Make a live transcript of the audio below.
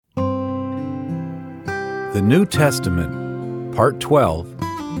The New Testament, Part 12,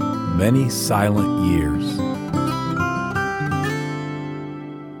 Many Silent Years.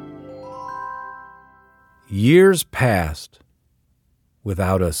 Years passed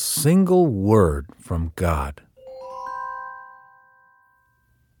without a single word from God.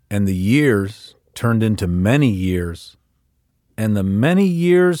 And the years turned into many years, and the many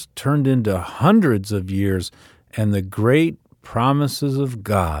years turned into hundreds of years, and the great promises of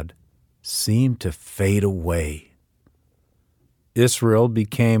God seemed to fade away. Israel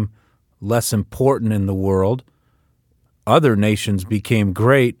became less important in the world. Other nations became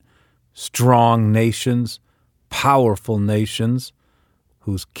great, strong nations, powerful nations,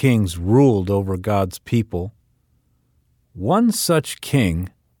 whose kings ruled over God's people. One such king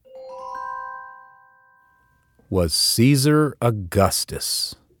was Caesar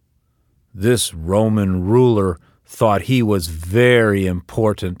Augustus. This Roman ruler thought he was very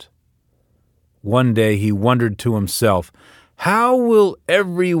important. One day he wondered to himself, "How will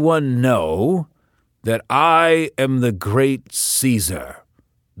everyone know that I am the great Caesar,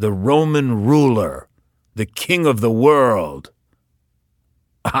 the Roman ruler, the king of the world?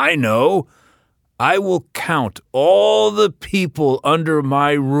 I know. I will count all the people under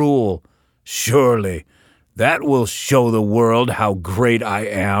my rule. Surely that will show the world how great I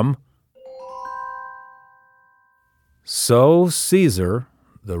am." So Caesar,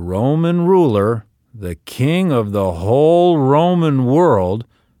 the Roman ruler, the king of the whole Roman world,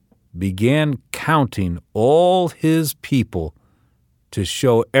 began counting all his people to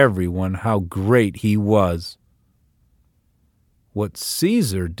show everyone how great he was. What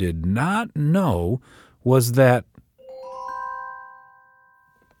Caesar did not know was that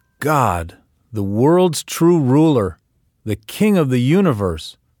God, the world's true ruler, the king of the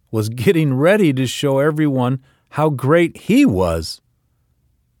universe, was getting ready to show everyone how great he was.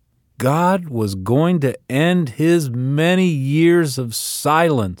 God was going to end his many years of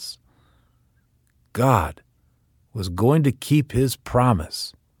silence. God was going to keep his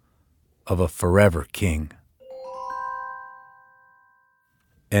promise of a forever king.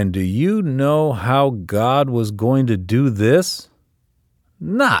 And do you know how God was going to do this?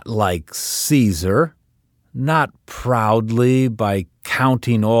 Not like Caesar, not proudly by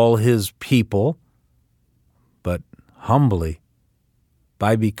counting all his people, but humbly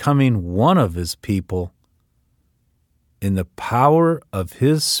by becoming one of his people. In the power of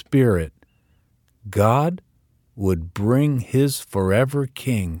his Spirit, God would bring his forever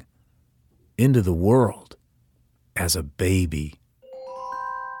king into the world as a baby.